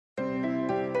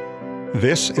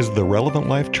This is the Relevant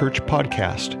Life Church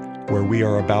podcast, where we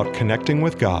are about connecting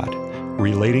with God,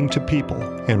 relating to people,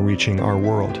 and reaching our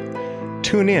world.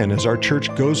 Tune in as our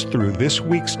church goes through this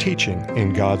week's teaching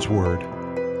in God's Word.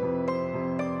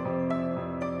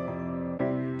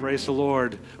 Praise the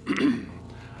Lord.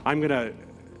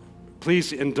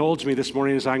 Please indulge me this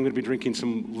morning as I'm going to be drinking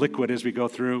some liquid as we go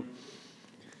through.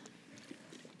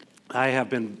 I have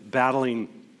been battling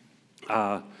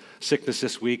sickness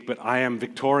this week, but I am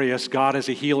victorious. God is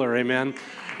a healer, amen.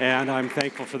 And I'm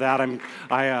thankful for that.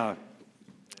 I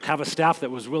have a staff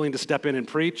that was willing to step in and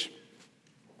preach,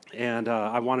 and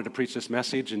I wanted to preach this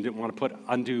message and didn't want to put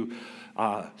undue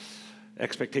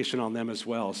expectation on them as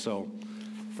well. So,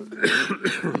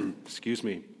 excuse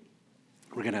me.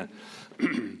 They're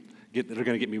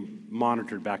gonna get me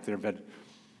monitored back there, but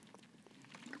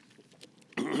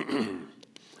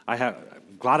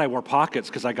glad I wore pockets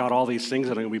because I got all these things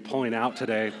that I'm going to be pulling out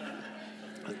today.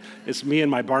 It's me and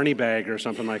my Barney bag or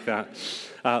something like that.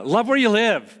 Love where you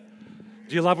live.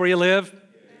 Do you love where you live?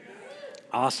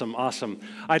 Awesome.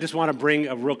 I just want to bring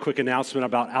a real quick announcement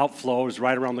about Outflow. It's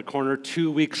right around the corner,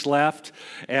 2 weeks left,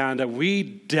 and we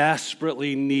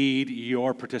desperately need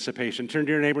your participation. Turn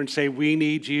to your neighbor and say, we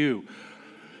need you.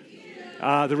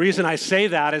 The reason I say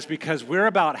that is because we're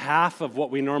about half of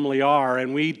what we normally are,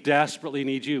 and we desperately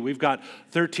need you. We've got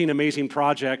 13 amazing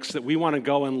projects that we want to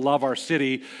go and love our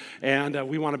city, and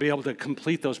we want to be able to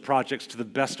complete those projects to the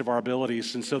best of our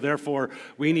abilities. And so therefore,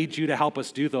 we need you to help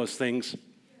us do those things.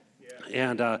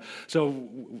 And so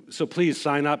please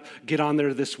sign up, get on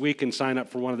there this week and sign up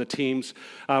for one of the teams.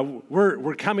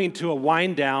 We're coming to a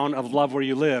wind down of Love Where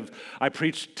You Live. I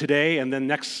preached today, and then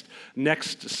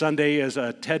next Sunday is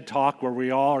a TED Talk where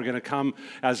we all are going to come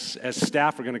as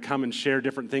staff. We're going to come and share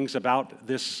different things about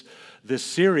this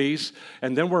series,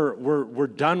 and then we're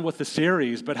done with the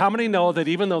series. But how many know that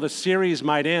even though the series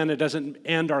might end, it doesn't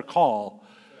end our call?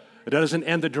 It doesn't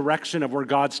end the direction of where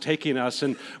God's taking us.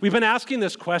 And we've been asking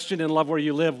this question in Love Where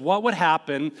You Live. What would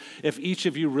happen if each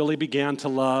of you really began to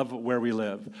love where we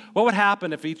live? What would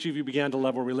happen if each of you began to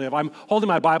love where we live? I'm holding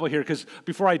my Bible here because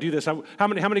before I do this, how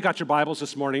many got your Bibles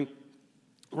this morning?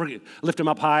 Lift them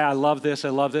up high. I love this.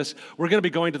 We're going to be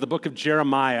going to the book of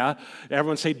Jeremiah.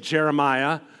 Everyone say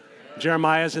Jeremiah.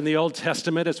 Jeremiah is in the Old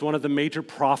Testament. It's one of the major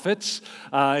prophets.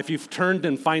 If you've turned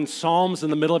and find Psalms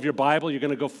in the middle of your Bible, you're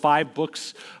going to go five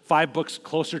books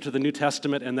closer to the New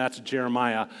Testament, and that's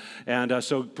Jeremiah. And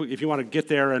so if you want to get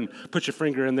there and put your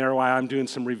finger in there while I'm doing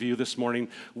some review this morning,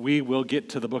 we will get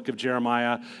to the book of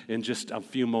Jeremiah in just a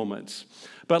few moments.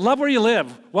 But love where you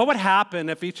live. What would happen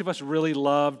if each of us really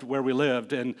loved where we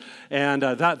lived? And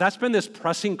that's been this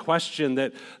pressing question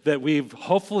that we've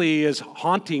hopefully is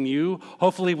haunting you.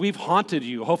 Hopefully we've haunted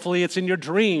you. Hopefully it's in your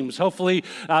dreams. Hopefully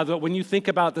that when you think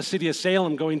about the city of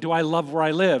Salem going, do I love where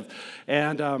I live?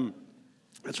 And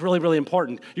it's really, really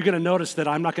important. You're going to notice that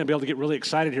I'm not going to be able to get really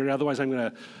excited here. Otherwise, I'm going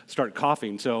to start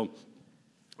coughing. So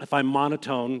if I'm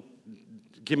monotone,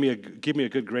 give me a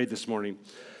good grade this morning.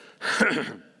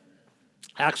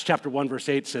 Acts chapter 1, verse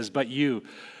 8 says, But you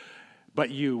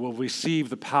will receive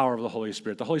the power of the Holy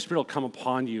Spirit. The Holy Spirit will come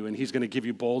upon you, and he's going to give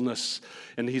you boldness,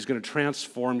 and he's going to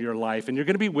transform your life, and you're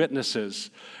going to be witnesses.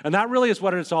 And that really is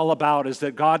what it's all about, is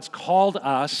that God's called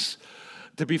us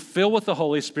to be filled with the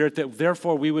Holy Spirit, that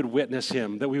therefore we would witness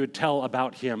him, that we would tell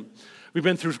about him. We've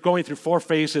been going through 4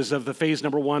 phases of the phase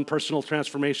number 1, personal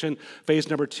transformation, phase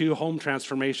number 2, home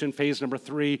transformation, phase number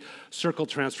 3, circle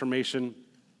transformation,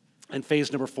 and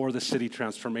phase number 4, the city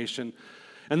transformation.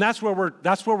 And that's where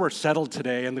we're settled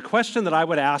today. And the question that I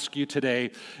would ask you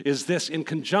today is this, in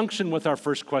conjunction with our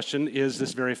first question, is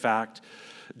this very fact.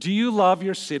 Do you love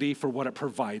your city for what it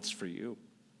provides for you?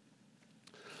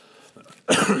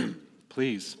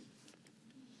 Please.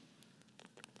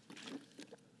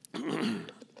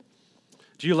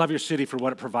 Do you love your city for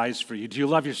what it provides for you? Do you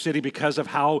love your city because of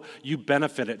how you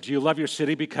benefit it? Do you love your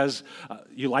city because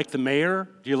you like the mayor?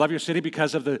 Do you love your city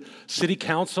because of the city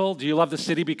council? Do you love the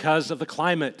city because of the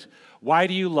climate? Why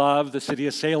do you love the city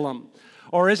of Salem?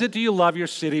 Or do you love your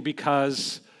city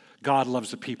because God loves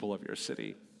the people of your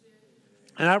city?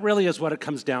 And that really is what it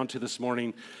comes down to this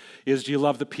morning, is do you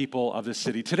love the people of this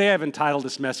city? Today I've entitled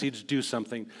this message, Do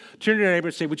Something. Turn to your neighbor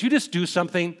and say, would you just do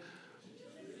something?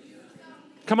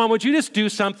 Come on, would you just do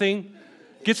something?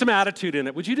 Get some attitude in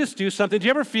it. Would you just do something? Do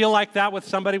you ever feel like that with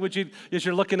somebody? As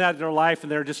you're looking at their life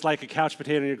and they're just like a couch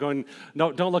potato and you're going,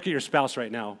 no, don't look at your spouse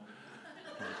right now.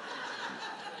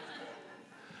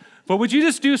 But would you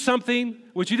just do something?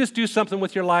 Would you just do something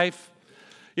with your life?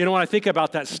 You know, when I think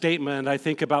about that statement, I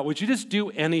think about, would you just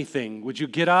do anything? Would you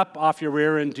get up off your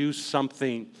rear and do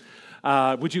something?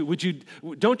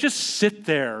 Don't just sit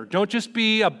there. Don't just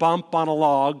be a bump on a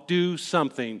log. Do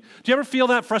something. Do you ever feel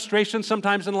that frustration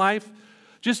sometimes in life?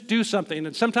 Just do something.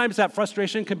 And sometimes that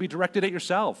frustration can be directed at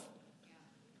yourself.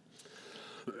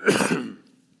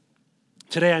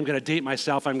 Today I'm going to date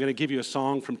myself. I'm going to give you a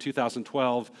song from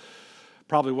 2012.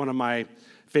 Probably one of my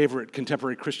favorite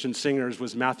contemporary Christian singers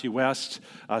was Matthew West.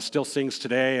 Still sings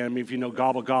today. I mean, if you know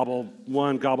Gobble Gobble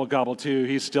 1, Gobble Gobble 2,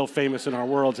 he's still famous in our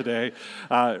world today.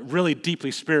 Really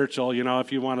deeply spiritual,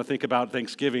 if you want to think about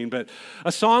Thanksgiving. But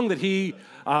a song that he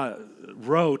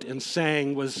wrote and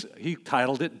sang he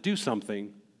titled it, Do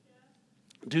Something.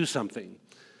 Do Something.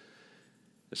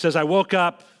 It says, I woke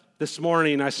up this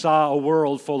morning, I saw a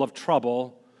world full of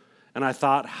trouble, and I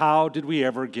thought, how did we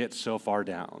ever get so far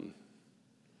down?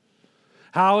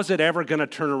 How is it ever going to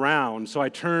turn around? So I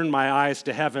turned my eyes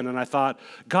to heaven, and I thought,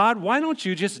 God, why don't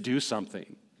you just do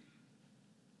something?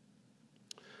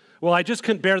 Well, I just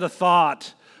couldn't bear the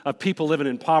thought of people living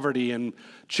in poverty and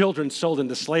children sold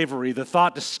into slavery. The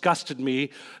thought disgusted me,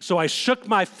 so I shook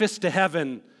my fist to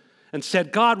heaven and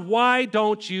said, God, why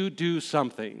don't you do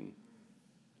something?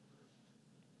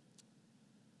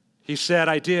 He said,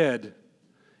 I did.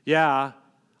 Yeah,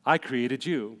 I created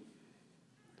you.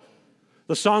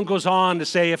 The song goes on to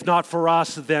say, if not for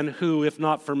us, then who? If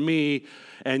not for me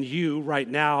and you right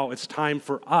now, it's time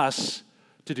for us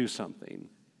to do something.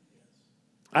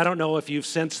 I don't know if you've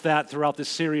sensed that throughout this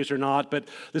series or not, but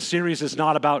the series is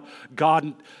not about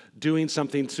God doing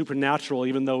something supernatural,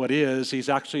 even though it is. He's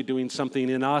actually doing something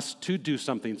in us to do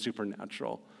something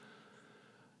supernatural.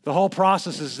 The whole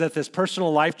process is that this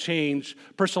personal life change,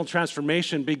 personal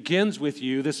transformation begins with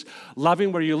you. This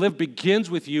loving where you live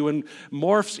begins with you and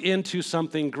morphs into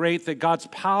something great, that God's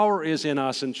power is in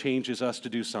us and changes us to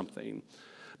do something.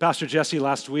 Pastor Jesse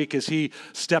last week, as he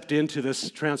stepped into this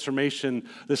transformation,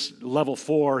 this level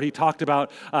 4, he talked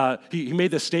about, he made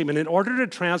this statement, in order to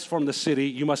transform the city,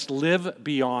 you must live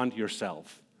beyond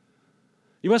yourself.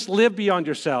 You must live beyond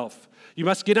yourself. You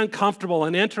must get uncomfortable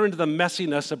and enter into the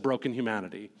messiness of broken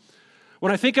humanity. When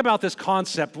I think about this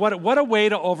concept, what a way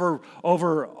to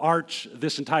overarch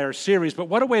this entire series, but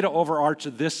what a way to overarch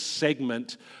this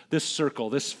segment, this circle,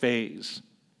 this phase.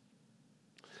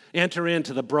 Enter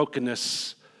into the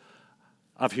brokenness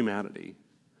of humanity.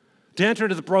 To enter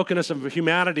into the brokenness of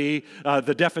humanity,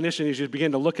 the definition as you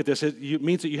begin to look at this, it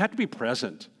means that you have to be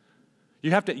present. You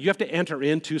have to enter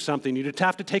into something. You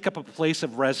have to take up a place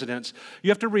of residence. You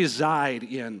have to reside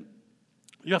in.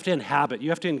 You have to inhabit. You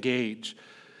have to engage.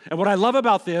 And what I love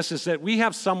about this is that we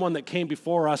have someone that came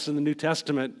before us in the New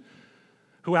Testament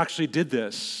who actually did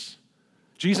this.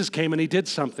 Jesus came and he did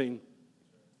something.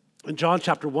 In John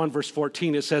chapter 1, verse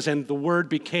 14, it says, and the Word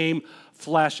became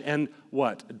flesh and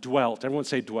what? Dwelt. Everyone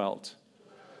say dwelt.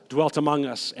 Dwelt among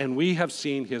us, and we have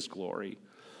seen his glory.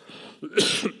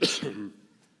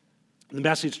 The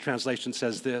Message translation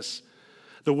says this,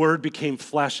 the Word became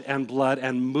flesh and blood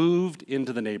and moved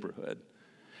into the neighborhood.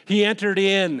 He entered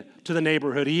into the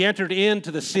neighborhood. He entered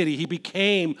into the city. He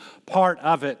became part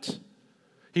of it.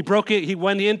 He broke it. He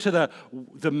went into the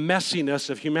messiness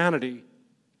of humanity.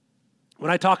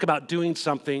 When I talk about doing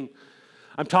something,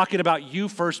 I'm talking about you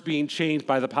first being changed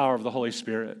by the power of the Holy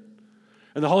Spirit.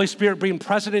 And the Holy Spirit being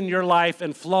present in your life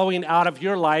and flowing out of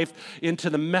your life into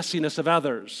the messiness of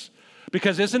others.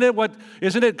 Because isn't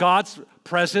it God's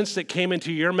presence that came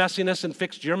into your messiness and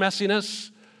fixed your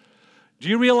messiness? Do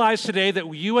you realize today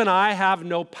that you and I have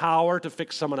no power to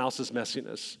fix someone else's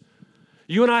messiness?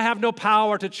 You and I have no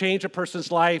power to change a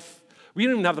person's life. We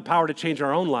don't even have the power to change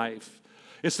our own life.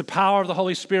 It's the power of the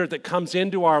Holy Spirit that comes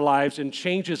into our lives and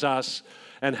changes us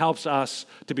and helps us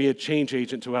to be a change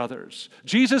agent to others.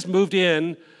 Jesus moved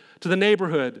in to the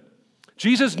neighborhood.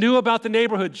 Jesus knew about the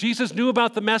neighborhood. Jesus knew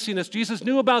about the messiness. Jesus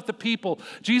knew about the people.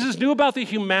 Jesus knew about the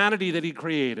humanity that he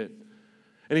created.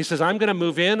 And he says, I'm going to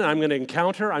move in, I'm going to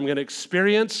encounter, I'm going to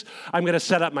experience, I'm going to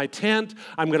set up my tent,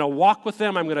 I'm going to walk with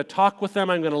them, I'm going to talk with them,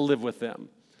 I'm going to live with them.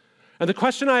 And the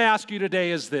question I ask you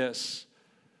today is this.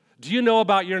 Do you know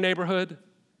about your neighborhood?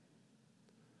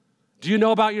 Do you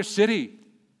know about your city?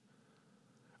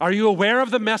 Are you aware of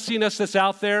the messiness that's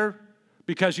out there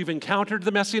because you've encountered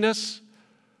the messiness?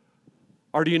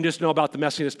 Or do you just know about the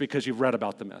messiness because you've read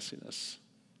about the messiness?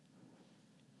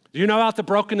 Do you know about the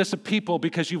brokenness of people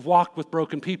because you've walked with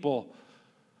broken people?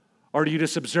 Or do you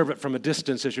just observe it from a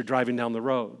distance as you're driving down the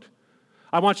road?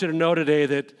 I want you to know today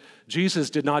that Jesus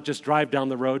did not just drive down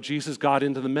the road. Jesus got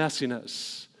into the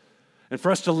messiness. And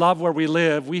for us to love where we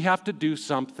live, we have to do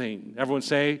something. Everyone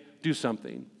say, do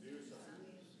something.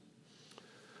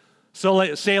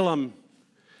 So Salem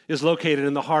is located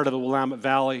in the heart of the Willamette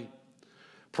Valley.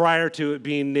 Prior to it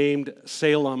being named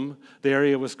Salem, the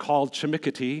area was called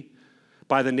Chimiquity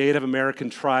by the Native American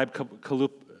tribe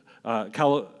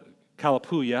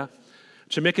Kalapuya.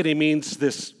 Chimiquity means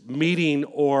this meeting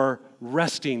or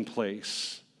resting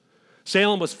place.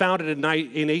 Salem was founded in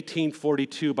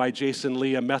 1842 by Jason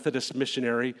Lee, a Methodist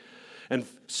missionary, and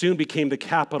soon became the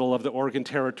capital of the Oregon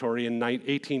Territory in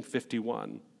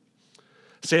 1851.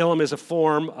 Salem is a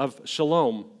form of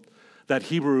shalom, that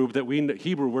Hebrew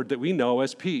word that we know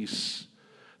as peace.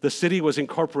 The city was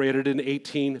incorporated in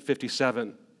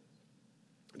 1857.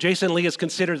 Jason Lee is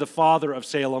considered the father of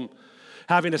Salem.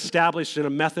 Having established in a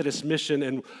Methodist mission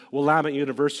in Willamette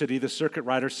University, the circuit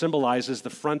rider symbolizes the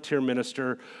frontier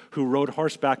minister who rode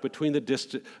horseback because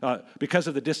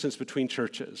of the distance between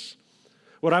churches.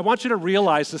 What I want you to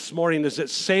realize this morning is that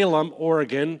Salem,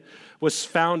 Oregon, was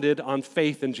founded on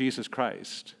faith in Jesus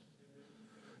Christ.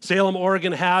 Salem,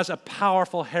 Oregon has a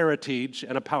powerful heritage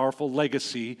and a powerful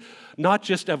legacy, not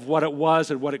just of what it was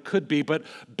and what it could be, but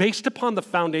based upon the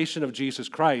foundation of Jesus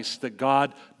Christ, that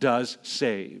God does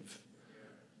save.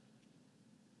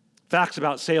 Facts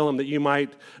about Salem that you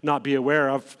might not be aware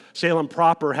of. Salem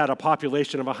proper had a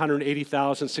population of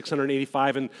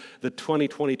 180,685 in the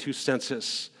 2022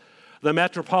 census. The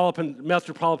metropolitan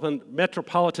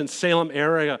Salem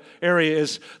area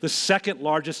is the second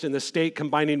largest in the state,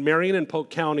 combining Marion and Polk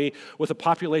County with a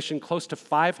population close to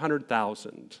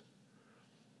 500,000.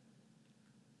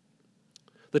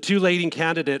 The two leading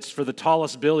candidates for the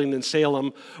tallest building in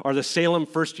Salem are the Salem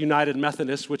First United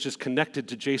Methodist, which is connected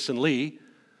to Jason Lee,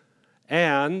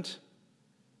 and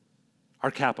our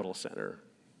Capitol Center.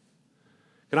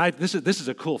 This is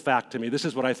a cool fact to me. This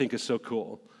is what I think is so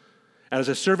cool. As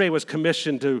a survey was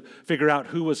commissioned to figure out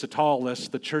who was the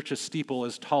tallest, the church's steeple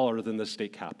is taller than the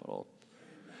state capitol.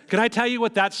 Can I tell you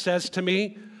what that says to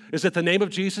me? Is that the name of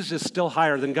Jesus is still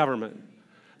higher than government.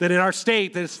 That in our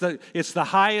state, it's the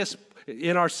highest,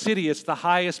 in our city, it's the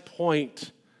highest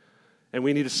point. And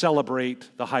we need to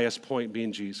celebrate the highest point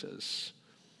being Jesus.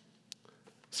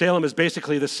 Salem is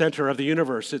basically the center of the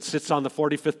universe. It sits on the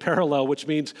 45th parallel, which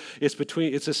means it's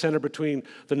the center between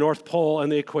the North Pole and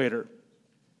the equator.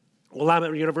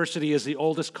 Willamette University is the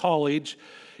oldest college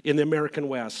in the American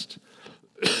West.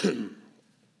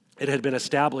 It had been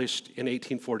established in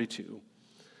 1842.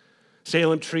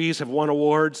 Salem trees have won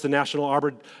awards. The National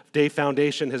Arbor Day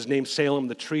Foundation has named Salem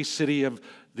the Tree City of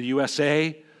the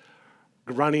USA,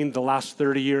 running the last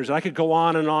 30 years. I could go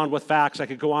on and on with facts. I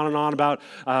could go on and on about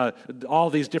all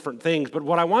these different things. But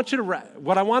what I want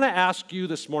to ask you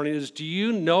this morning is, do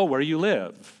you know where you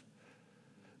live?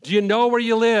 Do you know where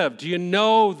you live? Do you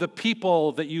know the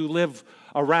people that you live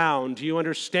around? Do you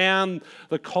understand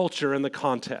the culture and the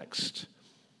context?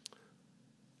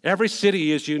 Every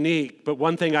city is unique, but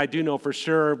one thing I do know for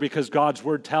sure, because God's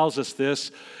word tells us this,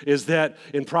 is that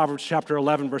in Proverbs chapter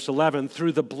 11, verse 11,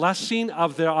 through the blessing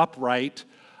of the upright,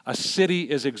 a city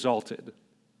is exalted,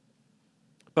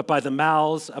 but by the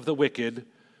mouths of the wicked,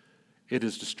 it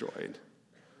is destroyed.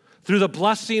 Through the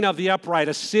blessing of the upright,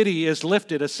 a city is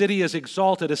lifted, a city is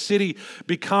exalted, a city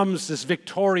becomes this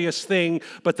victorious thing,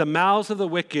 but by the mouths of the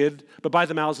wicked,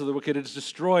 it is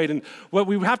destroyed. And what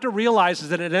we have to realize is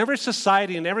that in every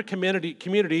society, in every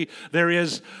community, there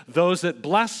is those that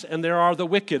bless and there are the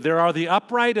wicked. There are the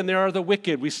upright and there are the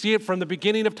wicked. We see it from the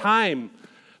beginning of time,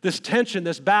 this tension,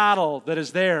 this battle that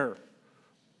is there.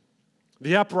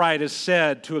 The upright is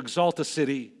said to exalt a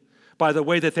city by the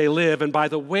way that they live and by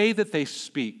the way that they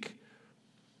speak.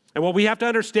 And what we have to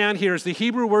understand here is the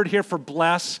Hebrew word here for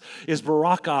bless is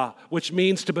barakah, which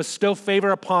means to bestow favor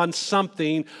upon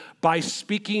something by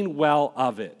speaking well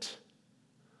of it.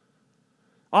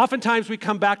 Oftentimes we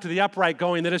come back to the upright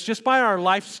going that it's just by our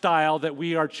lifestyle that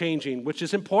we are changing, which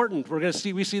is important.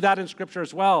 We see that in Scripture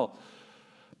as well.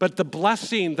 But the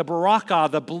blessing, the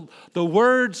barakah, the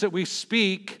words that we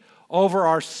speak over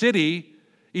our city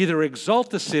either exalt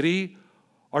the city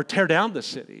or tear down the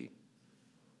city.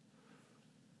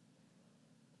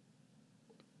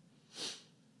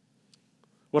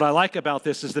 What I like about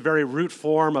this is the very root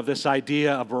form of this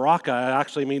idea of barakah. It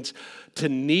actually means to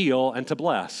kneel and to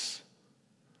bless.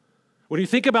 When you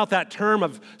think about that term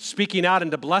of speaking out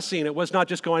and to blessing, it was not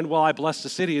just going, well, I bless the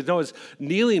city. No, it's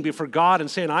kneeling before God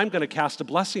and saying, I'm going to cast a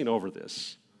blessing over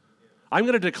this. I'm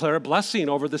going to declare a blessing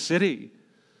over the city.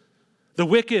 The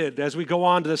wicked, as we go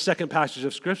on to the second passage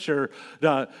of Scripture,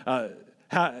 don't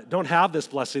have this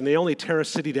blessing. They only tear a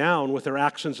city down with their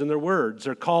actions and their words.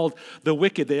 They're called the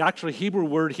wicked. The actual Hebrew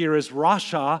word here is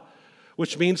rasha,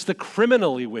 which means the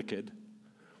criminally wicked.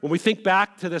 When we think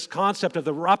back to this concept of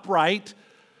the upright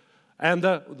and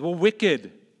the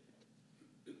wicked,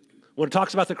 When it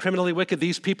talks about the criminally wicked,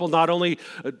 these people do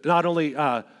not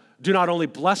only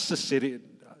bless the city,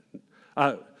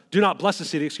 do not bless the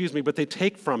city, but they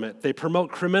take from it. They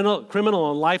promote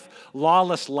criminal and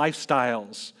lawless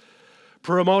lifestyles,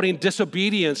 promoting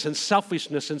disobedience and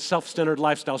selfishness and self-centered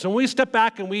lifestyles. And when we step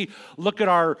back and we look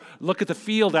at the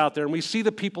field out there and we see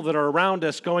the people that are around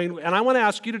us going, and I want to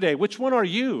ask you today, which one are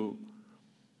you?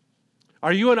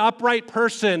 Are you an upright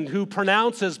person who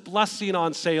pronounces blessing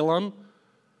on Salem?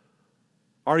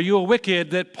 Are you a wicked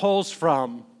that pulls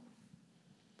from?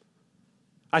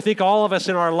 I think all of us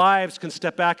in our lives can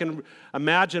step back and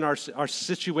imagine our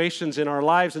situations in our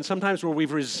lives, and sometimes where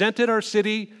we've resented our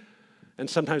city, and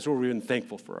sometimes where we've been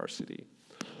thankful for our city.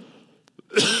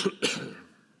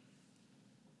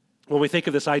 When we think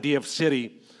of this idea of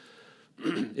city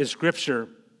in Scripture,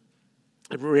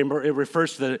 it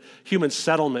refers to the human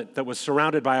settlement that was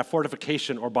surrounded by a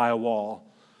fortification or by a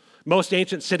wall. Most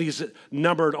ancient cities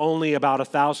numbered only about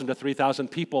 1,000 to 3,000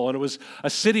 people, and it was a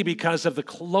city because of the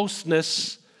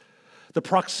closeness, the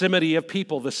proximity of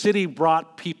people. The city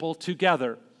brought people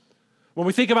together. When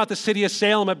we think about the city of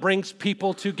Salem, it brings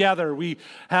people together. We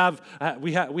have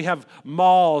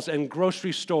malls and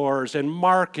grocery stores and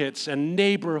markets and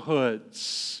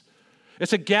neighborhoods.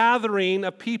 It's a gathering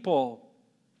of people.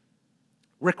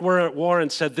 Rick Warren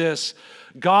said this: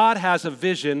 God has a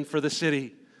vision for the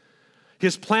city.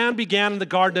 His plan began in the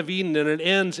Garden of Eden, and it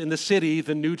ends in the city,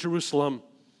 the New Jerusalem.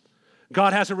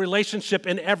 God has a relationship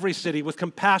in every city. With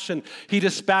compassion, he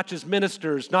dispatches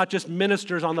ministers, not just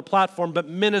ministers on the platform, but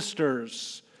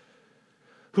ministers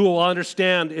who will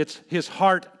understand his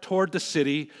heart toward the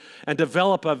city and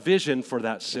develop a vision for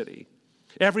that city.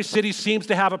 Every city seems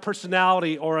to have a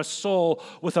personality or a soul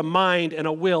with a mind and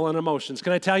a will and emotions.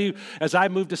 Can I tell you, as I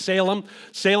moved to Salem,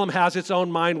 Salem has its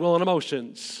own mind, will, and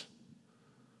emotions.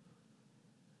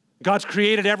 God's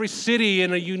created every city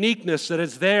in a uniqueness that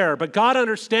is there, but God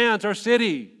understands our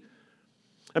city.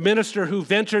 A minister who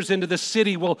ventures into the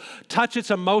city will touch its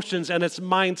emotions and its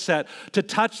mindset. To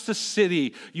touch the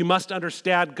city, you must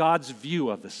understand God's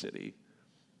view of the city.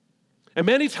 And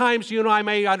many times, you and I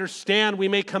may understand, we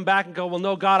may come back and go, well,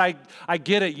 no, God, I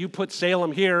get it. You put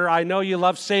Salem here. I know you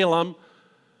love Salem.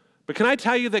 But can I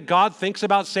tell you that God thinks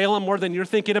about Salem more than you're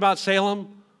thinking about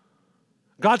Salem?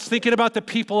 God's thinking about the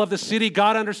people of the city.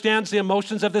 God understands the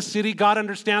emotions of the city. God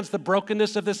understands the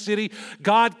brokenness of the city.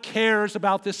 God cares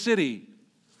about this city.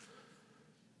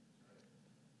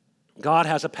 God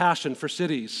has a passion for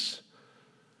cities.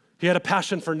 He had a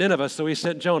passion for Nineveh, so he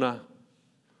sent Jonah.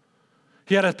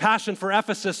 He had a passion for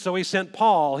Ephesus, so he sent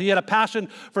Paul. He had a passion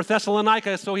for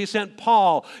Thessalonica, so he sent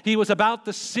Paul. He was about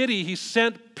the city. He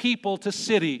sent people to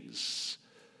cities.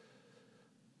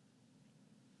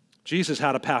 Jesus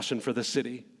had a passion for the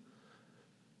city.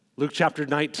 Luke chapter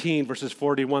 19, verses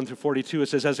 41 through 42, it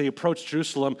says, as he approached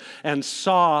Jerusalem and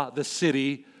saw the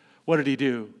city, what did he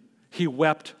do? He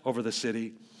wept over the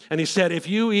city. And he said, if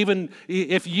you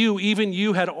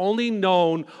had only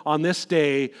known on this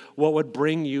day what would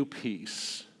bring you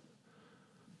peace.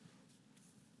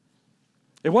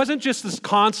 It wasn't just this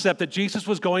concept that Jesus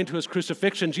was going to his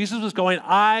crucifixion. Jesus was going,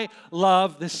 I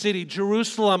love the city.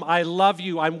 Jerusalem, I love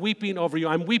you. I'm weeping over you.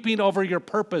 I'm weeping over your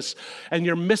purpose, and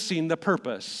you're missing the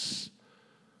purpose.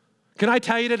 Can I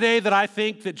tell you today that I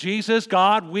think that Jesus,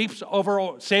 God, weeps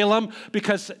over Salem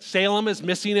because Salem is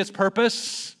missing its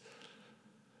purpose?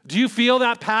 Do you feel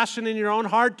that passion in your own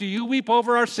heart? Do you weep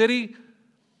over our city?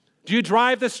 Do you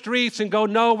drive the streets and go,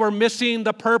 no, we're missing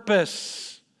the purpose?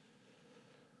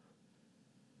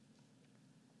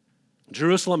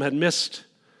 Jerusalem had missed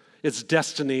its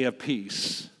destiny of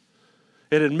peace.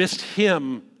 It had missed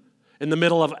him in the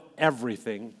middle of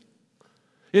everything.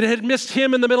 It had missed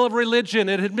him in the middle of religion.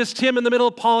 It had missed him in the middle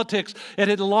of politics. It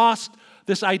had lost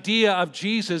this idea of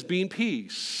Jesus being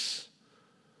peace.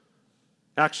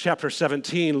 Acts chapter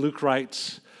 17, Luke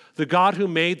writes, the God who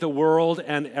made the world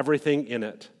and everything in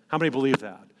it. How many believe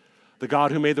that? The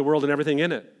God who made the world and everything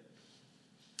in it.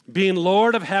 Being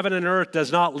Lord of heaven and earth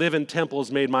does not live in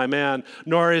temples made by man,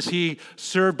 nor is he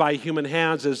served by human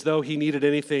hands as though he needed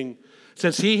anything,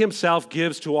 since he himself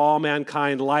gives to all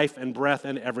mankind life and breath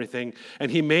and everything. And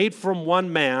he made from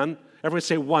one man, everyone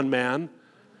say one man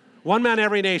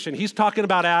every nation. He's talking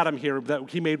about Adam here, that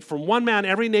he made from one man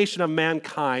every nation of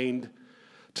mankind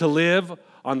to live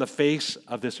on the face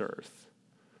of this earth.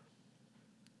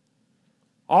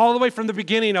 All the way from the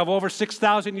beginning of over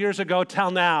 6,000 years ago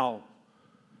till now,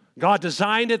 God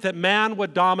designed it that man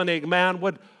would dominate, man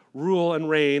would rule and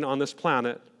reign on this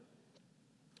planet.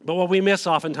 But what we miss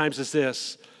oftentimes is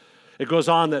this. It goes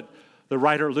on that the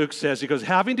writer Luke says, he goes,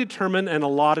 having determined and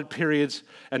allotted periods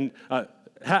and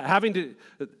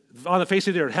on the face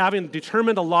of the earth, having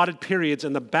determined allotted periods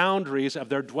and the boundaries of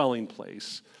their dwelling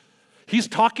place. He's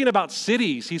talking about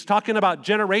cities. He's talking about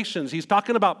generations. He's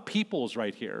talking about peoples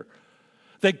right here.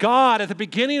 That God, at the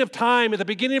beginning of time, at the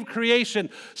beginning of creation,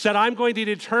 said, I'm going to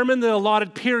determine the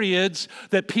allotted periods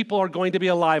that people are going to be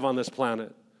alive on this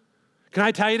planet. Can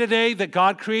I tell you today that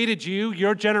God created you,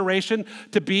 your generation,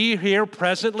 to be here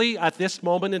presently at this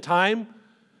moment in time?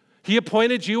 He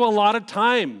appointed you allotted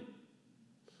time.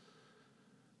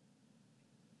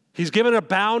 He's given a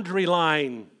boundary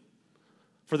line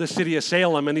for the city of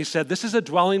Salem, and he said, this is a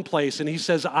dwelling place, and he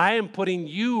says, I am putting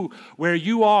you where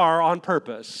you are on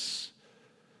purpose.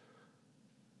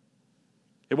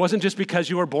 It wasn't just because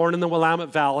you were born in the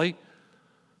Willamette Valley.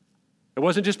 It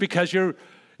wasn't just because you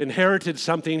inherited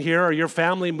something here or your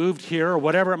family moved here or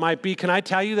whatever it might be. Can I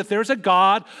tell you that there's a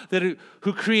God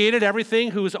who created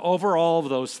everything, who is over all of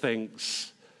those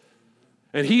things?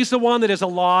 And he's the one that is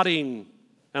allotting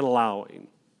and allowing.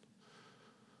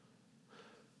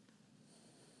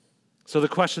 So the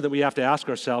question that we have to ask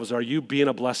ourselves, are you being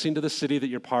a blessing to the city that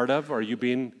you're part of, or are you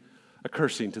being a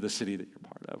cursing to the city that you're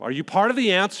part of? Are you part of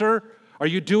the answer? Are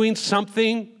you doing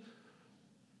something?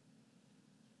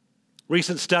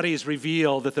 Recent studies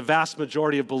reveal that the vast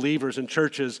majority of believers in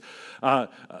churches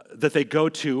that they go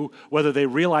to, whether they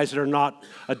realize it or not,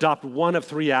 adopt one of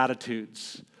three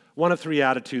attitudes. One of three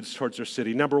attitudes towards their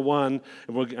city. Number one,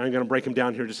 and I'm going to break them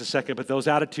down here in just a second, but those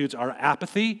attitudes are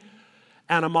apathy,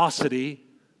 animosity,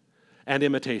 and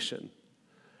imitation.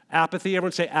 Apathy,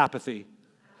 everyone say apathy.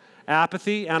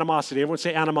 Apathy, animosity, everyone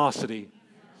say animosity.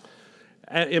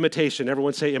 Imitation,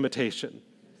 everyone say imitation.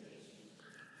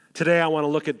 Today I want to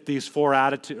look at these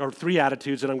three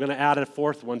attitudes, and I'm going to add a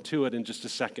fourth one to it in just a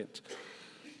second.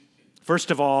 First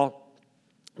of all,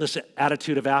 this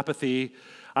attitude of apathy,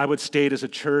 I would state, as a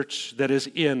church that is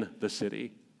in the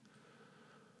city.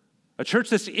 A church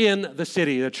that's in the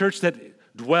city, a church that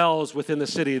dwells within the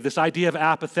city. This idea of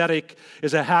apathetic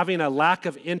is having a lack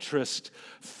of interest,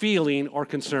 feeling, or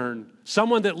concern.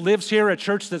 Someone that lives here, a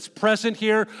church that's present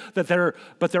here, but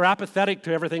they're apathetic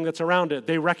to everything that's around it.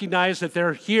 They recognize that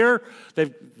they're here.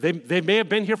 They may have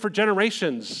been here for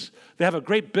generations. They have a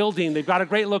great building. They've got a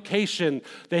great location.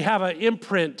 They have an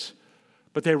imprint,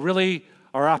 but they really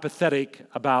are apathetic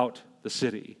about the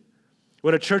city.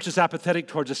 When a church is apathetic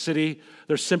towards a city,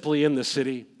 they're simply in the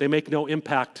city. They make no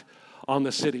impact on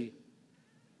the city.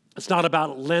 It's not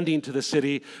about lending to the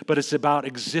city, but it's about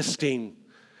existing.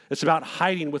 It's about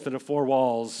hiding within the four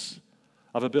walls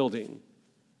of a building.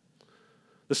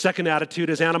 The second attitude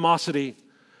is animosity,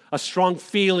 a strong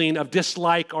feeling of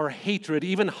dislike or hatred,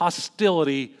 even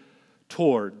hostility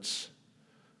towards.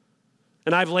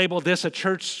 And I've labeled this a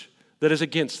church that is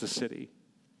against the city.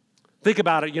 Think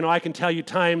about it. I can tell you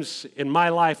times in my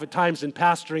life, at times in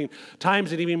pastoring,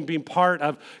 times in even being part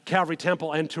of Calvary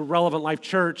Temple and to Relevant Life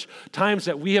Church, times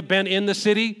that we have been in the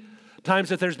city, times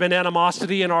that there's been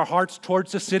animosity in our hearts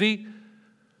towards the city,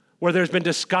 where there's been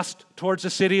disgust towards the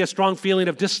city, a strong feeling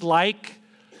of dislike.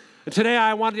 And today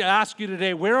I wanted to ask you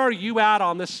today, where are you at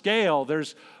on this scale?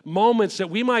 There's moments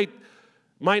that we might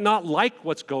not like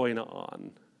what's going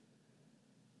on.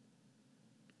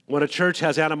 When a church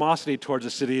has animosity towards a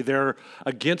city, they're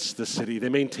against the city. They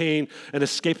maintain an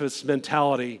escapist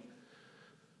mentality.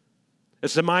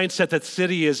 It's the mindset that the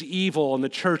city is evil and the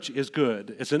church is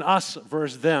good. It's an us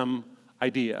versus them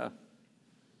idea.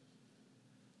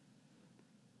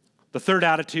 The third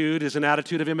attitude is an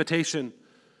attitude of imitation.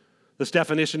 This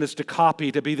definition is to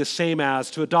copy, to be the same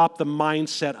as, to adopt the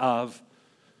mindset of.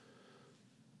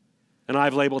 And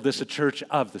I've labeled this a church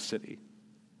of the city.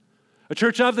 A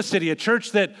church of the city, a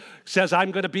church that says,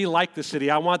 I'm going to be like the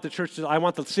city. I want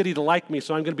the city to like me,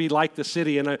 so I'm going to be like the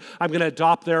city, and I'm going to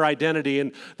adopt their identity,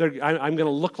 and I'm going to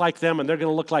look like them, and they're going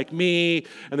to look like me,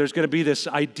 and there's going to be this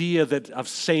idea of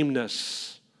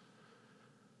sameness.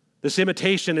 This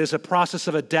imitation is a process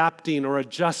of adapting or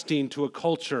adjusting to a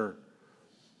culture.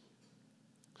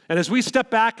 And as we step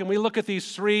back and we look at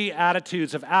these three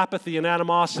attitudes of apathy and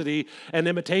animosity and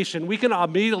imitation, we can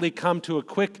immediately come to a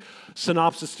quick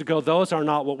synopsis to go, those are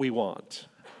not what we want.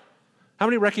 How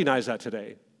many recognize that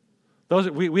today?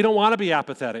 We don't want to be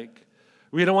apathetic.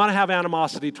 We don't want to have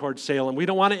animosity towards Salem. We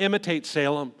don't want to imitate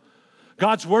Salem.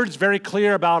 God's word is very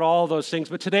clear about all those things,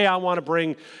 but today I want to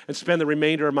bring and spend the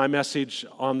remainder of my message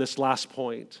on this last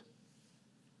point.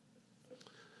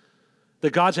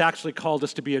 That God's actually called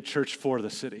us to be a church for the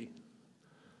city.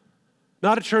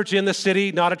 Not a church in the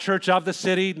city, not a church of the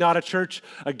city, not a church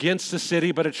against the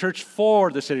city, but a church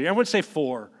for the city. Everyone say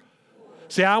for.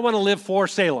 Say, I want to live for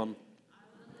Salem.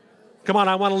 Come on,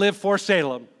 I want to live for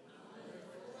Salem.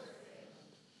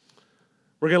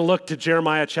 We're going to look to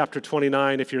Jeremiah chapter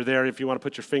 29. If you're there, if you want to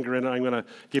put your finger in it, I'm going to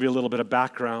give you a little bit of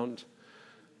background.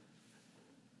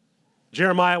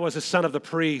 Jeremiah was a son of the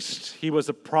priest. He was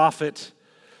a prophet.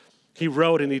 He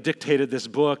wrote and he dictated this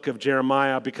book of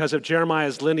Jeremiah. Because of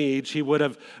Jeremiah's lineage, he would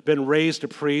have been raised a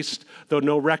priest, though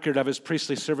no record of his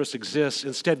priestly service exists.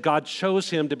 Instead, God chose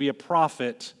him to be a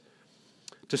prophet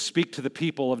to speak to the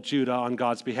people of Judah on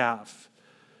God's behalf.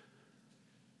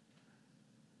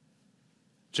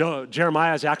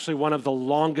 Jeremiah is actually one of the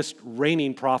longest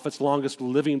reigning prophets, longest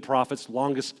living prophets,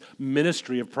 longest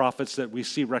ministry of prophets that we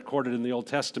see recorded in the Old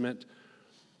Testament,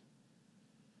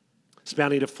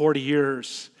 spanning to 40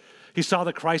 years. He saw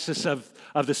the crisis of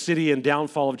the city and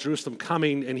downfall of Jerusalem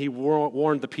coming, and he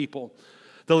warned the people.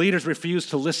 The leaders refused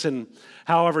to listen,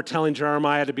 however, telling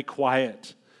Jeremiah to be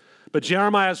quiet. But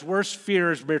Jeremiah's worst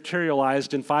fears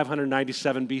materialized in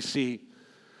 597 BC,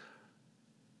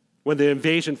 when the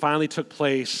invasion finally took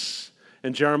place,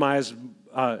 and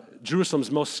Jerusalem's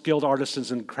most skilled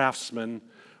artisans and craftsmen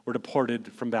were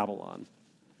deported from Babylon.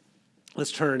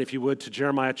 Let's turn, if you would, to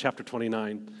Jeremiah chapter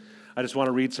 29. I just want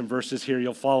to read some verses here.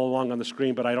 You'll follow along on the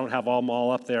screen, but I don't have them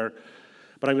all up there.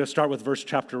 But I'm going to start with verse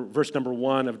number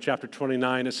 1 of chapter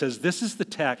 29. It says, "This is the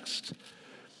text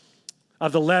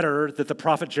of the letter that the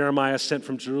prophet Jeremiah sent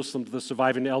from Jerusalem to the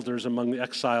surviving elders among the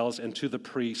exiles and to the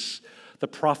priests, the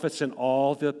prophets and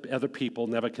all the other people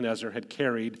Nebuchadnezzar had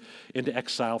carried into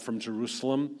exile from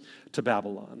Jerusalem to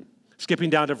Babylon."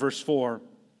 Skipping down to verse 4,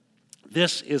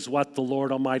 "This is what the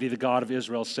Lord Almighty, the God of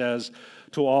Israel, says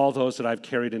to all those that I've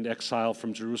carried into exile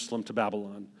from Jerusalem to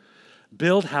Babylon.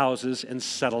 Build houses and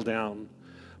settle down.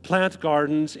 Plant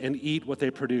gardens and eat what they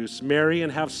produce. Marry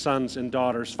and have sons and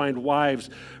daughters. Find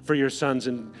wives for your sons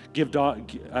and give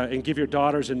your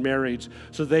daughters in marriage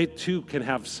so they too can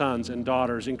have sons and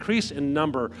daughters. Increase in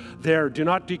number there, do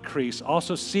not decrease.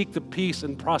 Also seek the peace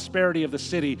and prosperity of the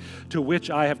city to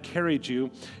which I have carried you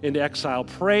into exile.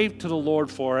 Pray to the Lord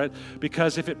for it,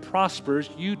 because if it prospers,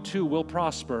 you too will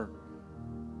prosper."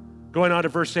 Going on to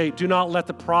verse 8, "Do not let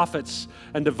the prophets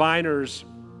and diviners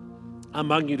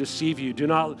among you deceive you. Do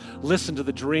not listen to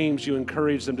the dreams you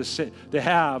encourage them to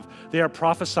have. They are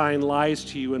prophesying lies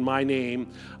to you in my name.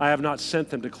 I have not sent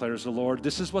them, declares the Lord."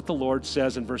 This is what the Lord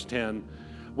says in verse 10.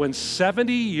 "When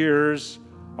 70 years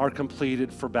are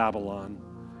completed for Babylon,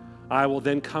 I will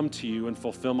then come to you and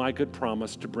fulfill my good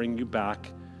promise to bring you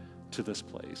back to this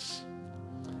place."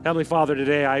 Heavenly Father,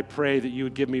 today I pray that you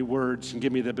would give me words and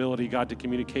give me the ability, God, to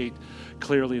communicate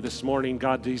clearly this morning.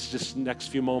 God, these just next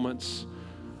few moments.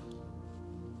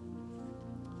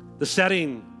 The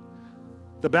setting,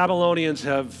 the Babylonians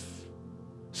have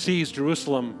seized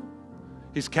Jerusalem.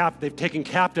 They've taken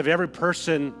captive every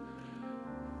person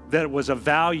that was of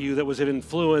value, that was of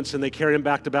influence, and they carried him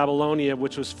back to Babylonia,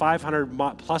 which was 500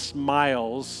 plus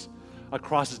miles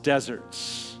across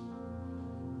deserts.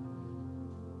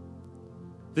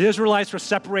 The Israelites were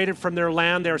separated from their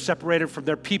land. They were separated from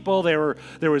their people. There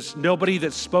was nobody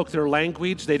that spoke their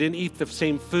language. They didn't eat the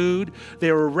same food.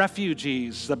 They were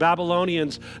refugees. The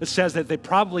Babylonians, it says that they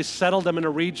probably settled them in a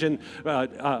region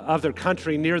of their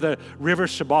country near the river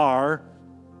Shabar.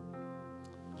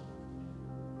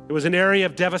 It was an area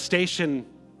of devastation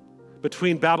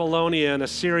between Babylonia and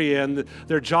Assyria, and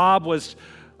their job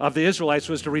of the Israelites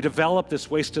was to redevelop this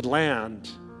wasted land.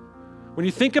 When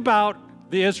you think about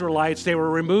the Israelites, they were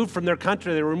removed from their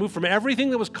country. They were removed from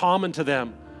everything that was common to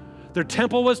them. Their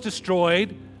temple was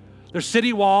destroyed. Their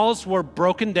city walls were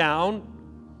broken down.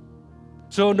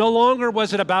 So no longer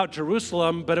was it about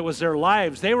Jerusalem, but it was their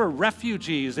lives. They were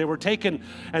refugees. They were taken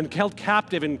and held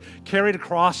captive and carried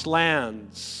across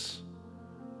lands.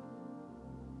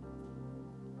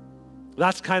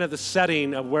 That's kind of the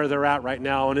setting of where they're at right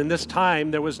now. And in this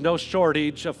time, there was no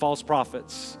shortage of false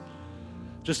prophets.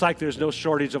 Just like there's no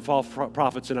shortage of false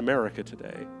prophets in America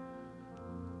today.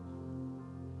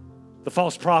 The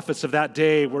false prophets of that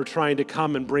day were trying to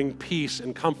come and bring peace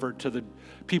and comfort to the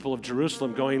people of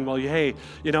Jerusalem, going, well, hey,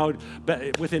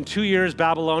 within 2 years,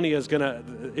 Babylonia is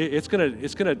it's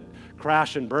gonna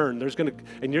crash and burn.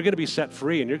 And you're gonna be set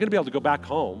free, and you're gonna be able to go back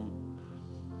home.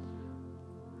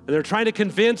 And they're trying to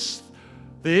convince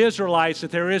the Israelites that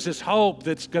there is this hope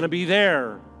that's gonna be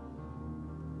there.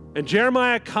 And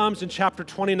Jeremiah comes in chapter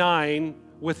 29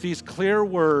 with these clear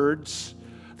words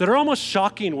that are almost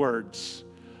shocking words.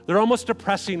 They're almost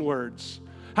depressing words.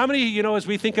 How many, as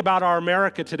we think about our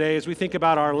America today, as we think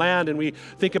about our land, and we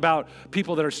think about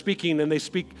people that are speaking and they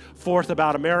speak forth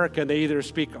about America, and they either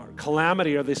speak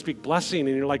calamity or they speak blessing,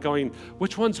 and you're like going,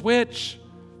 which one's which?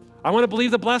 I want to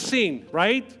believe the blessing,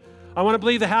 right? I want to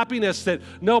believe the happiness that,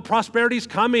 no, prosperity's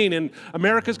coming and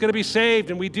America's going to be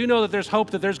saved. And we do know that there's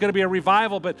hope that there's going to be a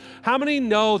revival. But how many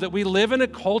know that we live in a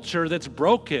culture that's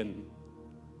broken?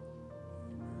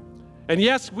 And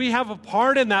yes, we have a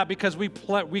part in that because we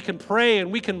can pray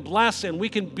and we can bless and we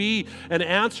can be an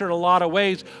answer in a lot of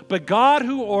ways. But God,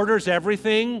 who orders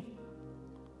everything,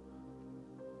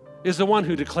 is the one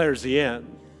who declares the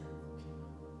end.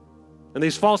 And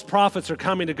these false prophets are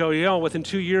coming to go, within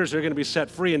 2 years they're going to be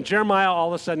set free. And Jeremiah all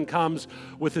of a sudden comes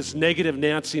with this negative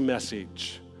Nancy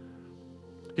message.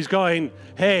 He's going,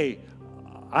 hey,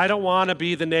 I don't want to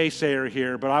be the naysayer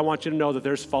here, but I want you to know that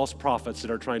there's false prophets that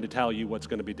are trying to tell you what's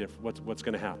going to be different, what's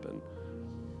going to happen.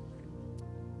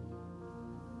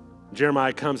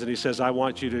 Jeremiah comes and he says, I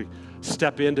want you to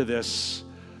step into this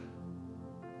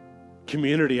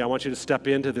community. I want you to step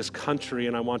into this country,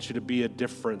 and I want you to be a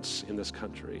difference in this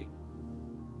country.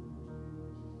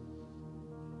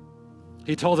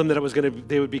 He told them that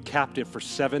they would be captive for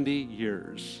 70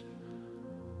 years.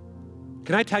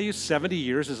 Can I tell you, 70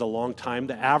 years is a long time?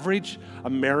 The average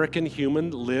American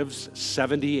human lives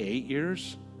 78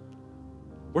 years.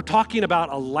 We're talking about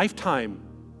a lifetime.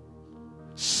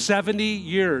 70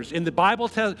 years. In the Bible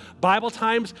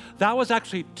times, that was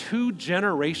actually 2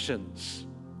 generations.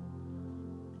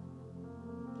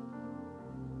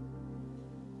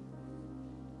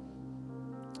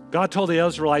 God told the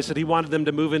Israelites that he wanted them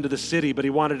to move into the city, but he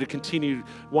wanted them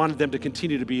to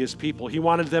continue to be his people. He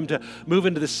wanted them to move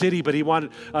into the city, but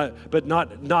but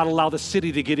not allow the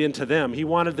city to get into them. He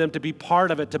wanted them to be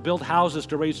part of it, to build houses,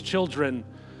 to raise children,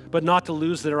 but not to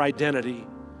lose their identity.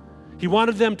 He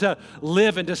wanted them to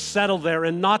live and to settle there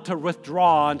and not to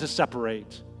withdraw and to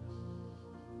separate.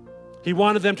 He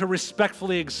wanted them to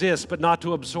respectfully exist, but not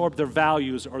to absorb their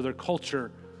values or their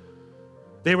culture.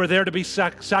 They were there to be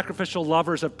sacrificial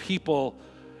lovers of people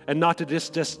and not to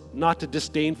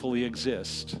disdainfully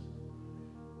exist.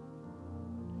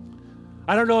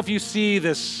 I don't know if you see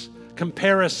this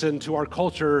comparison to our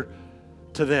culture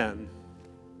to then.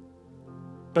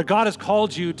 But God has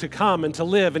called you to come and to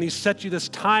live, and he set you this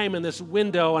time and this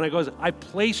window, and he goes, I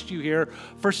placed you here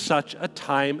for such a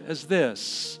time as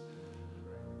this.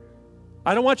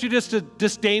 I don't want you just to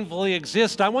disdainfully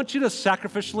exist. I want you to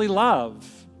sacrificially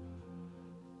love.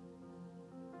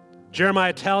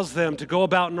 Jeremiah tells them to go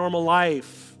about normal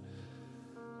life.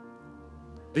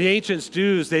 The ancient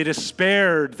Jews, they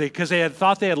despaired because they had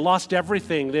thought they had lost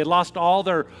everything. They had lost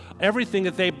everything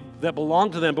that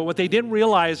belonged to them. But what they didn't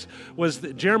realize was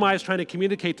that Jeremiah is trying to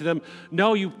communicate to them,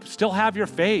 no, you still have your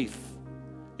faith.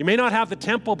 You may not have the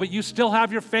temple, but you still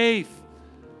have your faith.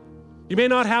 You may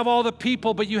not have all the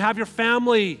people, but you have your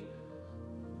family.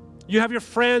 You have your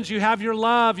friends. You have your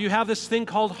love. You have this thing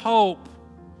called hope.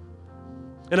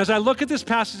 And as I look at this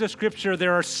passage of Scripture,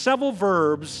 there are several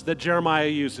verbs that Jeremiah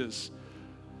uses.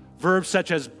 Verbs such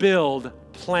as build,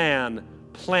 plan,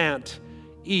 plant,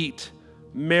 eat,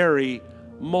 marry,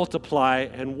 multiply,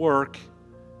 and work,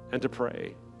 and to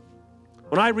pray.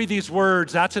 When I read these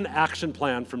words, that's an action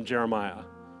plan from Jeremiah.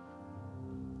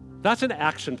 That's an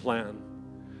action plan.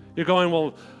 You're going,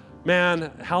 well,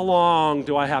 man, how long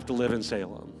do I have to live in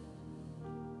Salem?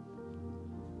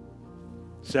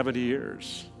 70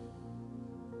 years.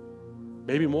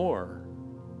 Maybe more.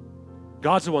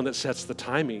 God's the one that sets the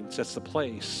timing, sets the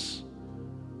place.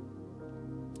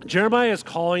 Jeremiah is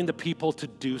calling the people to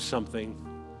do something,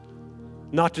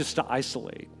 not just to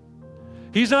isolate.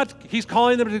 He's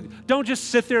calling them to, don't just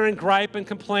sit there and gripe and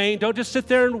complain. Don't just sit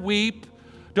there and weep.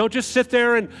 Don't just sit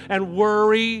there and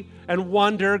worry and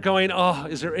wonder, going, oh,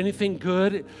 is there anything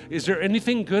good? Is there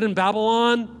anything good in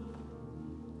Babylon?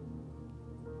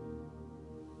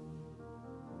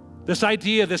 This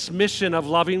idea, this mission of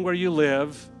loving where you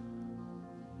live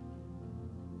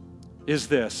is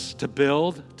this: to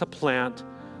build, to plant,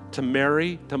 to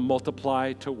marry, to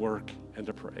multiply, to work, and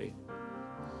to pray.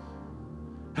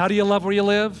 How do you love where you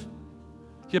live?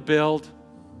 You build,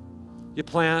 you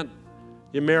plant,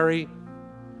 you marry,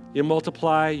 you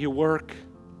multiply, you work,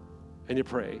 and you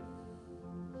pray.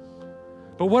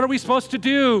 But what are we supposed to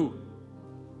do?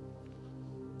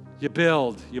 You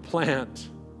build, you plant,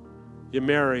 you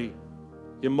marry,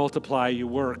 you multiply, you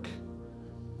work,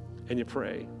 and you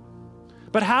pray.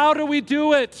 But how do we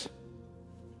do it?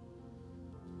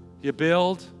 You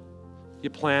build, you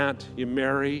plant, you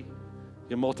marry,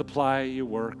 you multiply, you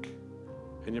work,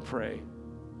 and you pray.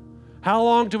 How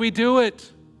long do we do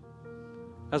it?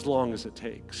 As long as it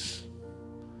takes.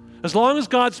 As long as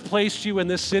God's placed you in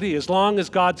this city, as long as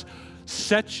God's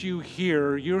set you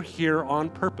here, you're here on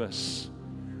purpose.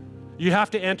 You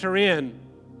have to enter in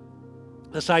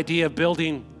this idea of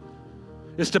building.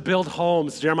 is to build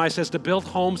homes. Jeremiah says to build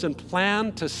homes and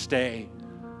plan to stay.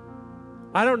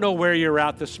 I don't know where you're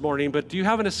at this morning, but do you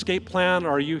have an escape plan,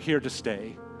 or are you here to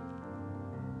stay?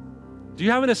 Do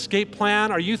you have an escape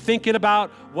plan? Are you thinking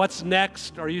about what's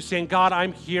next? Are you saying, God,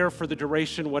 I'm here for the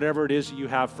duration, whatever it is that you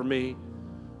have for me?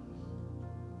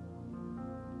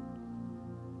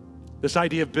 This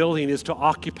idea of building is to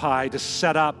occupy, to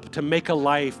set up, to make a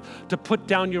life, to put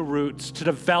down your roots, to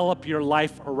develop your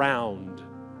life around.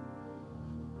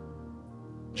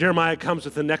 Jeremiah comes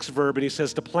with the next verb, and he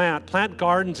says to plant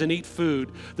gardens and eat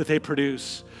food that they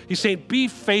produce. He's saying, be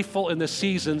faithful in the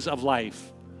seasons of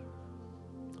life.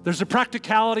 There's a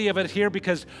practicality of it here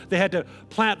because they had to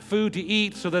plant food to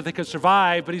eat so that they could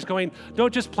survive, but he's going,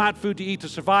 don't just plant food to eat to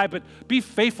survive, but be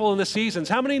faithful in the seasons.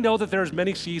 How many know that there's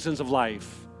many seasons of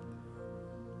life?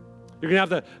 You're going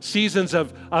to have the seasons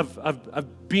of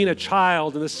being a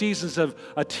child, and the seasons of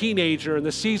a teenager, and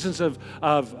the seasons of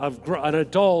an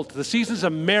adult, the seasons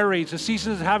of marriage, the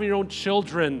seasons of having your own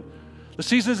children, the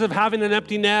seasons of having an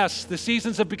empty nest, the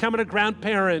seasons of becoming a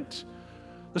grandparent,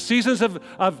 the seasons of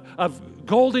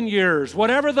golden years,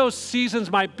 whatever those seasons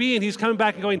might be. And he's coming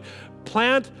back and going,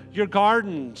 plant your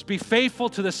gardens, be faithful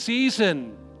to the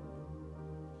season.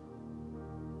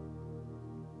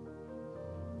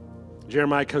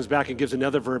 Jeremiah comes back and gives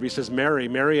another verb. He says,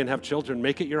 marry and have children.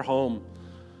 Make it your home.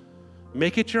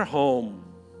 Make it your home.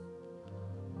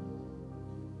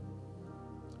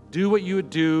 Do what you would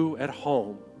do at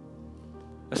home.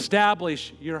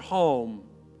 Establish your home.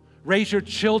 Raise your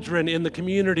children in the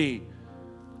community.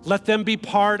 Let them be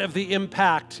part of the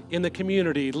impact in the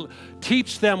community.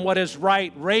 Teach them what is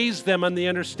right. Raise them on the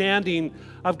understanding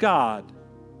of God.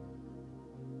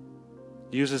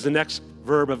 He uses the next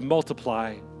verb of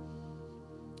multiply.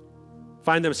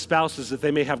 Find them spouses that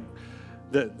they may have,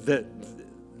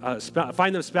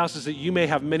 find them spouses that you may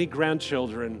have many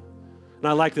grandchildren. And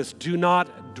I like this, do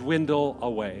not dwindle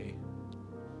away.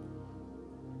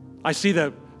 I see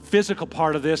the physical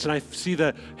part of this, and I see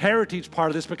the heritage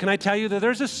part of this, but can I tell you that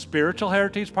there's a spiritual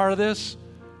heritage part of this?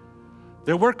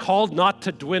 That we're called not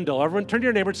to dwindle. Everyone turn to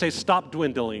your neighbor and say, stop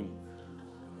dwindling.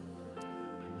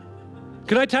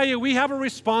 Can I tell you, we have a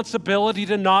responsibility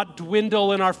to not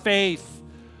dwindle in our faith.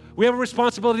 We have a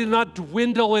responsibility to not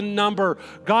dwindle in number.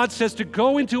 God says to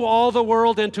go into all the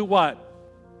world and to what?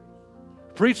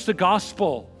 Preach the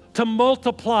gospel, to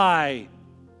multiply.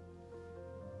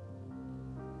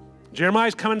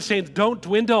 Jeremiah's coming and saying, don't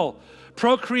dwindle.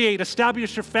 Procreate,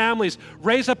 establish your families,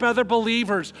 raise up other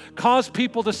believers, cause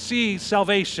people to see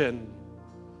salvation.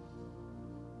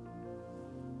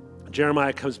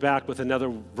 Jeremiah comes back with another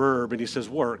verb, and he says,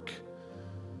 work.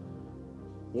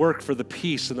 Work for the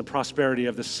peace and the prosperity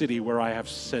of the city where I have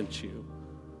sent you.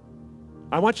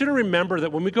 I want you to remember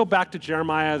that when we go back to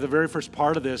Jeremiah, the very first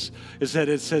part of this is that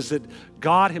it says that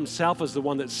God himself is the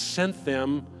one that sent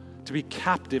them to be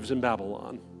captives in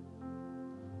Babylon.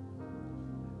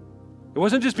 It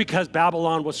wasn't just because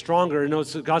Babylon was stronger. No,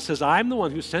 God says, I'm the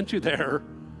one who sent you there.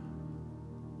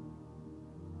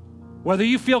 Whether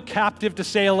you feel captive to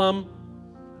Salem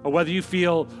or whether you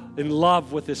feel in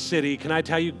love with this city, can I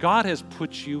tell you, God has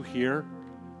put you here.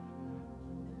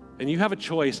 And you have a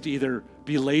choice to either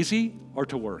be lazy or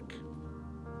to work.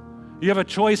 You have a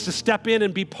choice to step in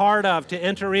and be part of, to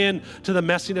enter in to the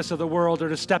messiness of the world, or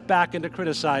to step back and to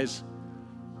criticize.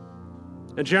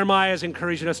 And Jeremiah is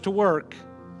encouraging us to work.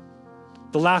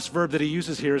 The last verb that he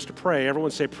uses here is to pray.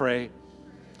 Everyone say pray. It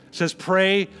says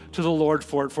pray to the Lord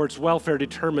for it, for its welfare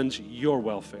determines your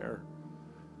welfare.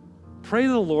 Pray to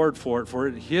the Lord for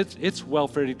it, its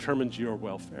welfare determines your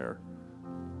welfare.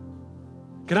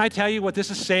 Can I tell you what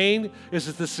this is saying is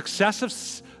that the success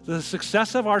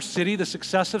of our city, the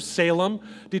success of Salem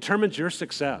determines your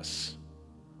success.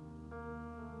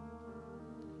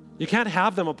 You can't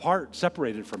have them apart,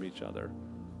 separated from each other.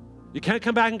 You can't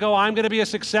come back and go, I'm going to be a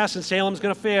success and Salem's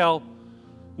going to fail.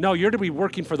 No, you're to be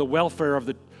working for the welfare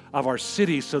of our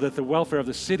city so that the welfare of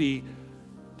the city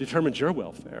determines your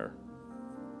welfare.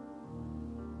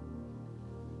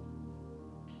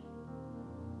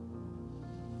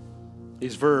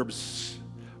 These verbs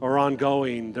are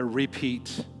ongoing, they're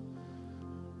repeat.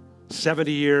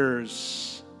 70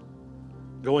 years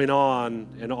going on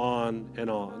and on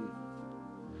and on.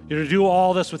 You're to do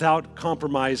all this without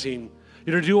compromising.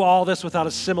 You're to do all this without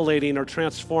assimilating or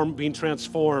being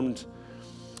transformed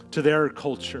to their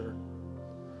culture.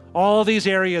 All these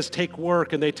areas take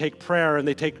work, and they take prayer, and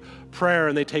they take prayer,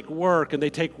 and they take work, and they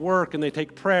take work, and they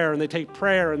take prayer, and they take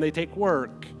prayer, and they take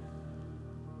work.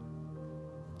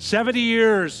 70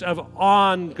 years of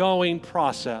ongoing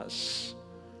process.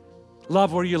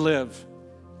 Love where you live.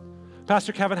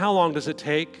 Pastor Kevin, how long does it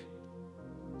take?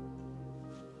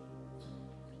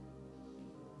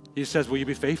 He says, will you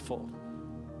be faithful?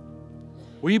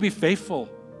 Will you be faithful?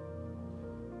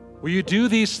 Will you do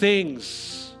these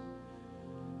things?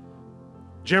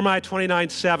 Jeremiah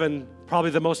 29:7,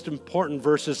 probably the most important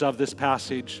verses of this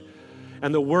passage.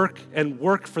 And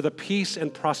work for the peace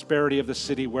and prosperity of the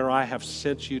city where I have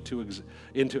sent you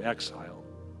into exile.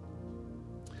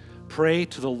 Pray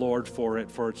to the Lord for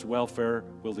it, for its welfare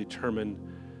will determine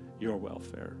your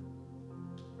welfare.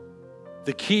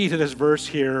 The key to this verse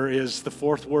here is the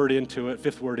fifth word into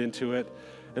it,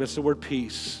 and it's the word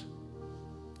peace.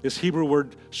 This Hebrew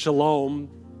word shalom,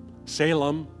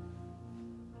 Salem,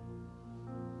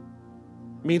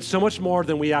 means so much more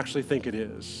than we actually think it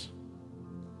is.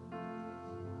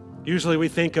 Usually we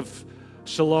think of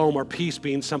shalom or peace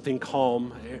being something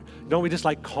calm. Don't we just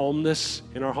like calmness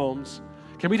in our homes?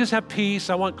 Can we just have peace?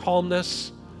 I want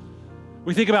calmness.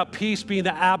 We think about peace being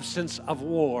the absence of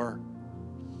war.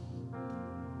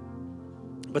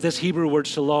 But this Hebrew word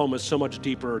shalom is so much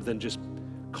deeper than just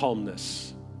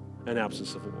calmness and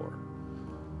absence of war.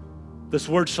 This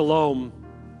word shalom,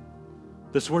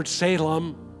 this word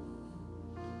Salem,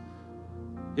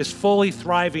 is fully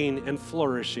thriving and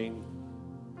flourishing,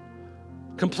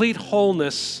 complete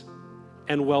wholeness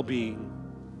and well-being.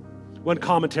 One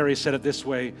commentary said it this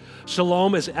way: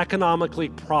 shalom is economically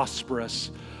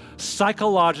prosperous,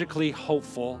 psychologically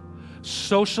hopeful,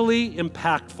 socially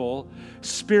impactful,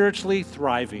 spiritually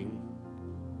thriving.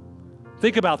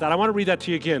 Think about that. I want to read that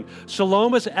to you again.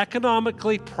 Shalom is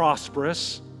economically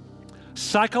prosperous,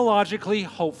 psychologically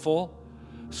hopeful,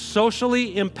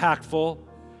 socially impactful,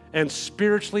 and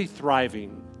spiritually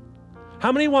thriving.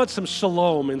 How many want some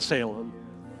shalom in Salem?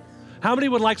 How many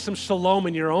would like some shalom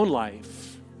in your own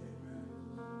life?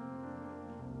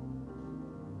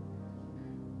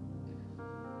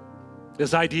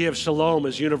 This idea of shalom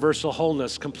is universal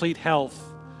wholeness, complete health.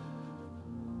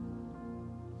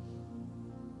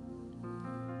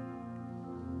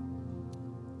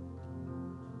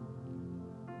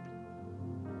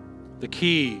 The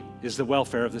key is the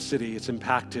welfare of the city. It's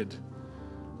impacted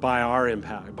by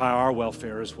our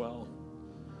welfare as well.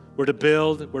 We're to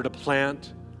build, we're to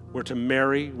plant, we're to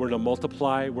marry, we're to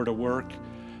multiply, we're to work,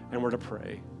 and we're to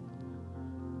pray.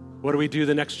 What do we do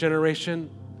the next generation?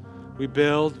 We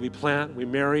build, we plant, we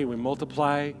marry, we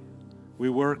multiply, we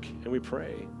work, and we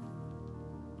pray.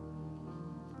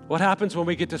 What happens when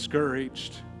we get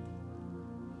discouraged?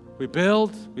 We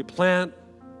build, we plant,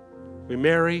 we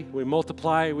marry, we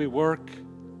multiply, we work,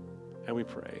 and we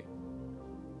pray.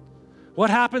 What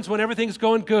happens when everything's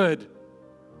going good?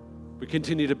 We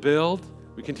continue to build,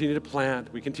 we continue to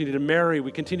plant, we continue to marry,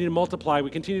 we continue to multiply,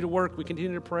 we continue to work, we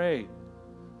continue to pray.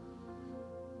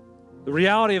 The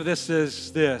reality of this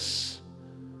is this,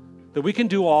 that we can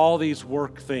do all these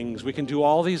work things, we can do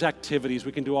all these activities,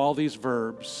 we can do all these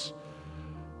verbs,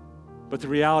 but the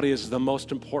reality is the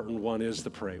most important one is the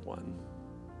pray one.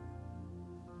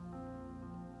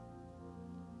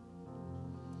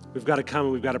 We've got to come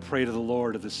and we've got to pray to the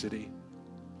Lord of the city.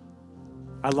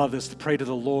 I love this, to pray to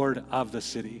the Lord of the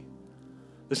city.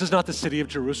 This is not the city of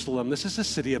Jerusalem. This is the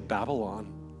city of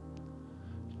Babylon.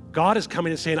 God is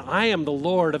coming and saying, I am the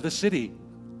Lord of the city.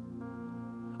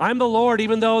 I'm the Lord,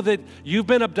 even though that you've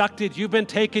been abducted, you've been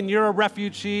taken, you're a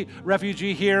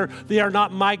refugee here. They are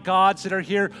not my gods that are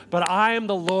here, but I am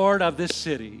the Lord of this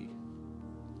city.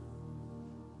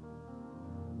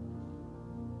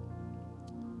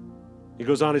 He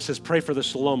goes on, he says, pray for the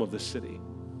shalom of the city.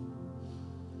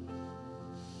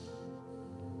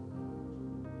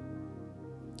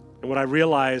 And what I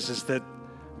realize is that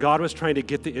God was trying to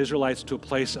get the Israelites to a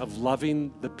place of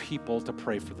loving the people to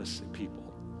pray for the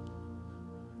people.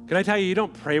 Can I tell you, you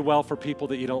don't pray well for people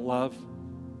that you don't love?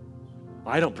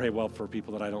 I don't pray well for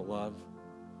people that I don't love,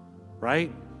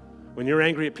 right? When you're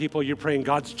angry at people, you're praying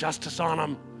God's justice on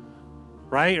them,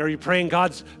 right? Or you're praying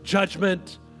God's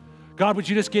judgment. God, would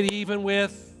you just get even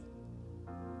with?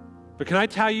 But can I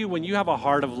tell you, when you have a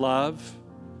heart of love,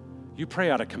 you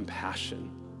pray out of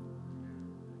compassion.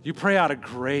 You pray out of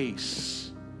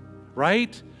grace,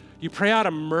 right? You pray out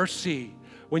of mercy.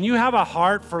 When you have a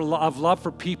heart of love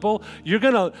for people, you're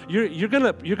gonna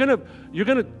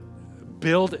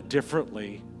build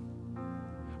differently.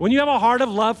 When you have a heart of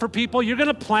love for people, you're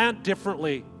gonna plant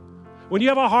differently. When you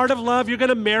have a heart of love, you're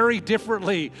gonna marry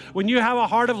differently. When you have a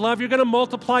heart of love, you're gonna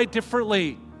multiply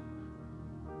differently.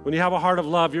 When you have a heart of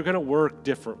love, you're gonna work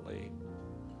differently.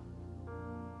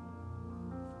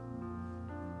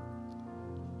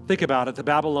 Think about it. The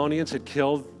Babylonians had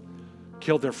killed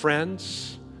their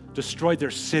friends, destroyed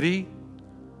their city.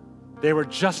 They were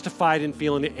justified in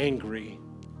feeling angry.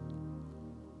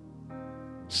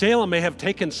 Salem may have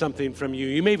taken something from you.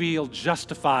 You may feel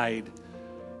justified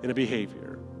in a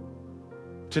behavior.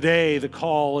 Today, the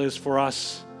call is for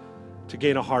us to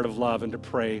gain a heart of love and to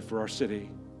pray for our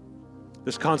city.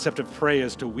 This concept of pray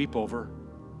is to weep over.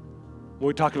 When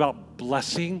we talk about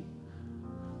blessing,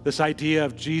 this idea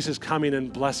of Jesus coming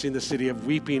and blessing the city, of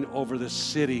weeping over the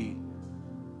city,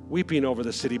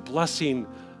 blessing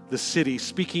the city,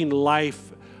 speaking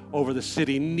life over the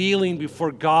city, kneeling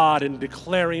before God and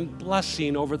declaring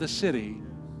blessing over the city.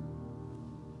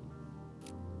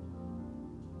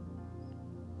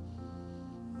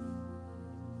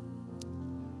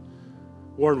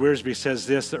 Warren Wiersbe says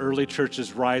this: the early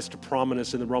church's rise to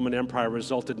prominence in the Roman Empire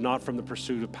resulted not from the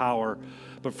pursuit of power,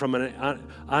 but from an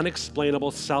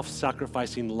unexplainable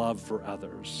self-sacrificing love for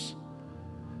others.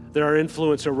 Their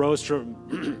influence arose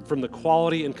from the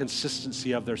quality and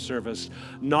consistency of their service,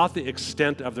 not the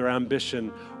extent of their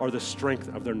ambition or the strength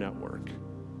of their network.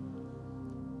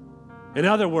 In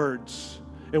other words,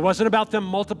 it wasn't about them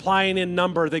multiplying in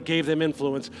number that gave them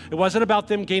influence. It wasn't about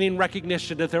them gaining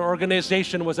recognition that their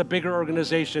organization was a bigger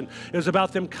organization. It was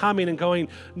about them coming and going,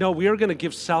 no, we are going to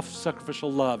give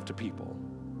self-sacrificial love to people.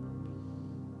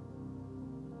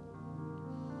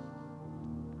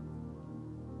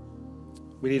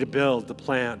 We need to build, to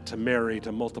plant, to marry,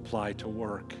 to multiply, to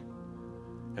work,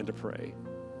 and to pray.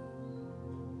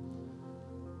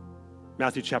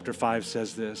 Matthew chapter 5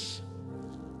 says this.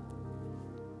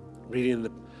 Reading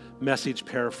the Message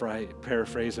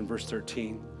paraphrase in verse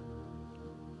 13.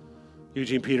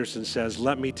 Eugene Peterson says,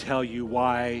 let me tell you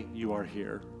why you are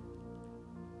here.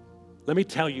 Let me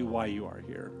tell you why you are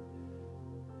here.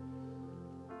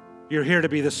 You're here to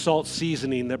be the salt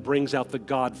seasoning that brings out the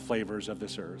God flavors of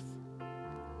this earth.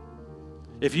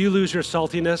 If you lose your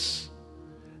saltiness,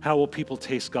 how will people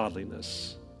taste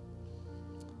godliness?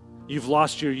 You've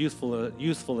lost your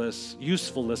usefulness,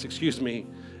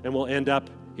 and will end up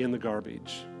in the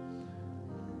garbage.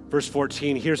 Verse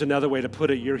 14, here's another way to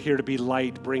put it. You're here to be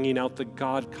light, bringing out the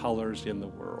God colors in the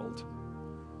world.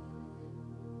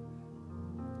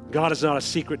 God is not a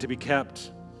secret to be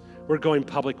kept. We're going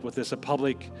public with this, as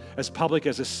public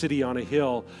as a city on a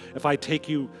hill. If I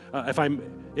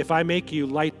make you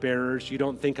light bearers, you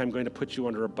don't think I'm going to put you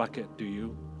under a bucket, do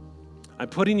you? I'm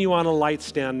putting you on a light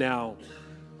stand now.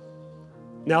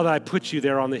 Now that I put you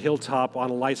there on the hilltop on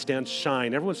a light stand,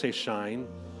 shine. Everyone say shine.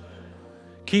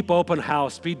 Keep open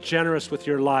house. Be generous with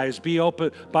your lives. Be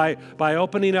open by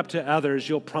opening up to others.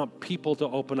 You'll prompt people to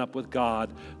open up with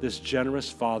God, this generous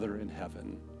Father in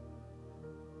heaven.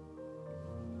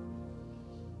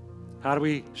 How do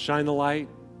we shine the light?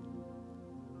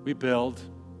 We build.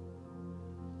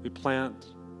 We plant.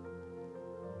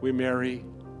 We marry.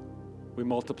 We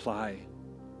multiply.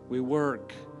 We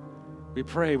work. We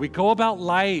pray. We go about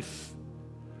life.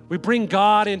 We bring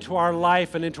God into our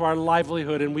life and into our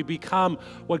livelihood, and we become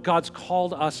what God's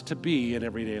called us to be in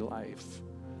everyday life.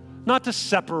 Not to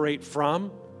separate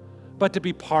from, but to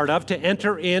be part of, to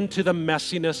enter into the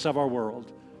messiness of our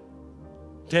world,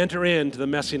 to enter into the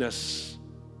messiness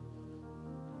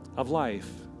of life.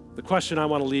 The question I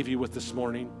want to leave you with this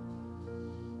morning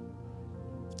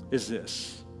is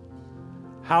this: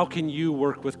 how can you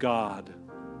work with God?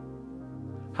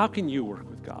 How can you work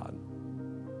with God?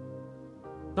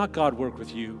 Not God work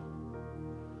with you.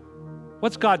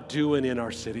 What's God doing in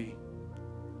our city?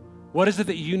 What is it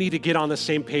that you need to get on the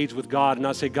same page with God and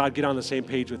not say, God, get on the same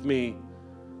page with me?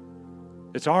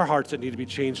 It's our hearts that need to be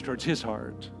changed towards His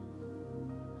heart.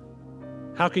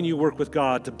 How can you work with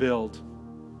God to build?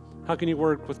 How can you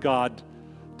work with God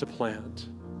to plant?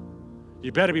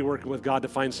 You better be working with God to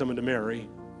find someone to marry.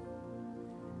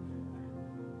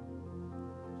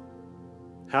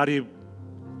 How do you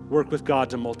work with God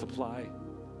to multiply?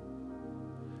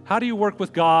 How do you work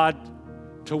with God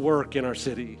to work in our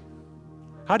city?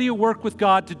 How do you work with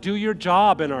God to do your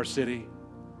job in our city?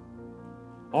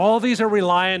 All these are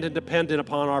reliant and dependent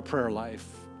upon our prayer life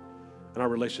and our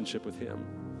relationship with Him.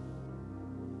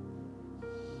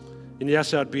 And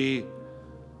yes, I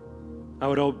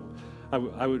would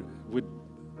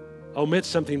omit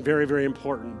something very, very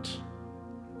important.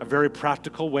 A very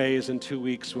practical way is in 2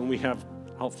 weeks when we have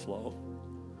outflow.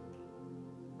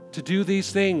 To do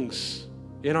these things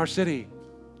in our city.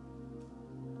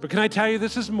 But can I tell you,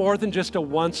 this is more than just a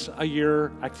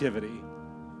once-a-year activity.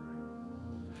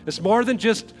 It's more than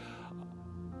just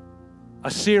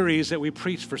a series that we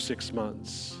preach for 6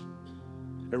 months.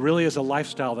 It really is a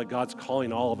lifestyle that God's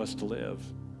calling all of us to live.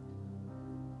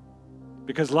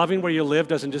 Because loving where you live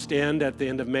doesn't just end at the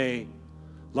end of May.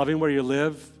 Loving where you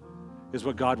live is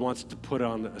what God wants to put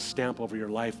on a stamp over your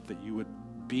life that you would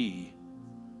be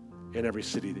in every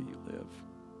city that you live.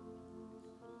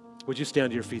 Would you stand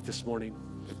to your feet this morning?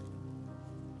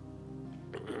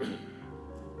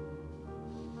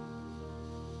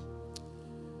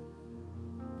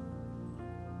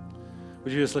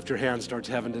 Would you just lift your hands towards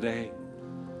heaven today?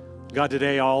 God,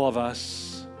 today all of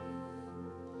us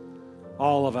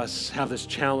have this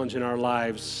challenge in our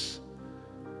lives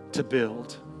to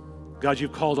build. God,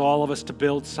 you've called all of us to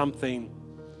build something.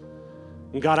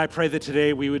 And God, I pray that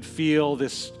today we would feel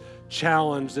this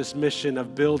challenge, this mission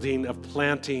of building, of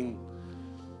planting,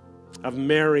 of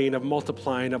marrying, of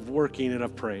multiplying, of working, and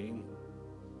of praying.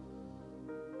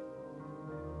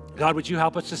 God, would you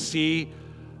help us to see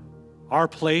our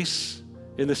place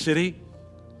in the city?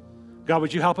 God,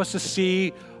 would you help us to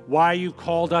see why you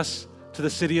called us to the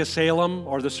city of Salem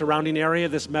or the surrounding area,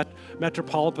 this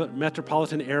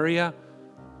metropolitan area?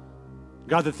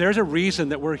 God, that there's a reason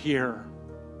that we're here.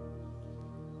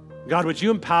 God, would you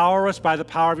empower us by the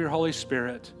power of your Holy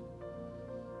Spirit?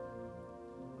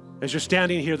 As you're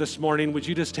standing here this morning, would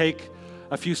you just take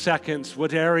a few seconds?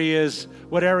 What area is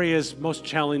most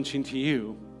challenging to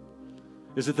you?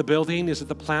 Is it the building? Is it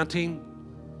the planting?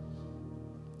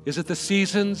 Is it the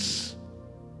seasons?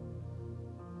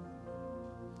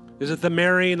 Is it the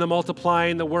marrying, the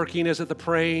multiplying, the working? Is it the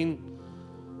praying?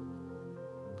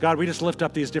 God, we just lift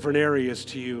up these different areas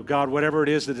to you. God, whatever it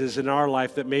is that is in our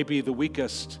life that may be the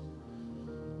weakest.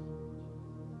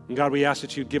 And God, we ask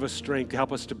that you give us strength to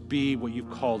help us to be what you've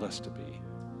called us to be.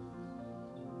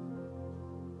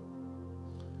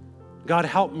 God,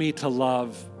 help me to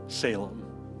love Salem.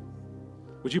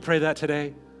 Would you pray that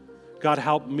today? God,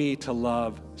 help me to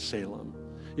love Salem.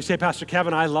 You say, Pastor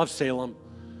Kevin, I love Salem.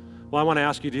 Well, I want to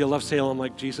ask you, do you love Salem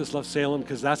like Jesus loves Salem?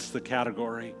 Because that's the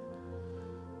category.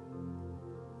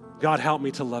 God, help me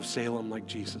to love Salem like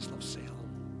Jesus loves Salem.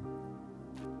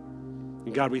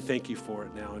 And God, we thank you for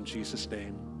it now in Jesus'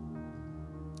 name.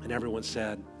 And everyone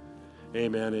said,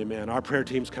 amen, amen. Our prayer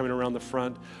team's coming around the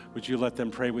front. Would you let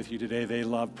them pray with you today? They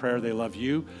love prayer, they love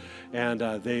you, and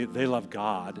they love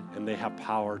God, and they have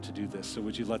power to do this. So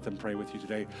would you let them pray with you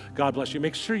today? God bless you.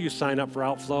 Make sure you sign up for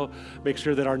Outflow. Make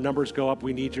sure that our numbers go up.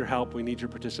 We need your help. We need your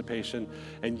participation,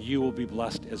 and you will be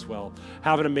blessed as well.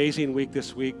 Have an amazing week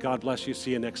this week. God bless you.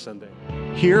 See you next Sunday.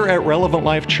 Here at Relevant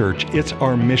Life Church, it's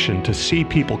our mission to see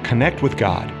people connect with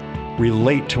God,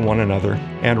 relate to one another,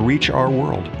 and reach our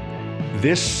world.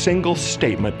 This single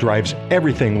statement drives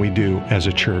everything we do as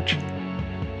a church.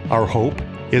 Our hope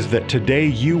is that today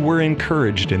you were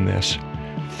encouraged in this.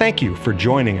 Thank you for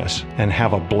joining us, and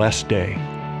have a blessed day.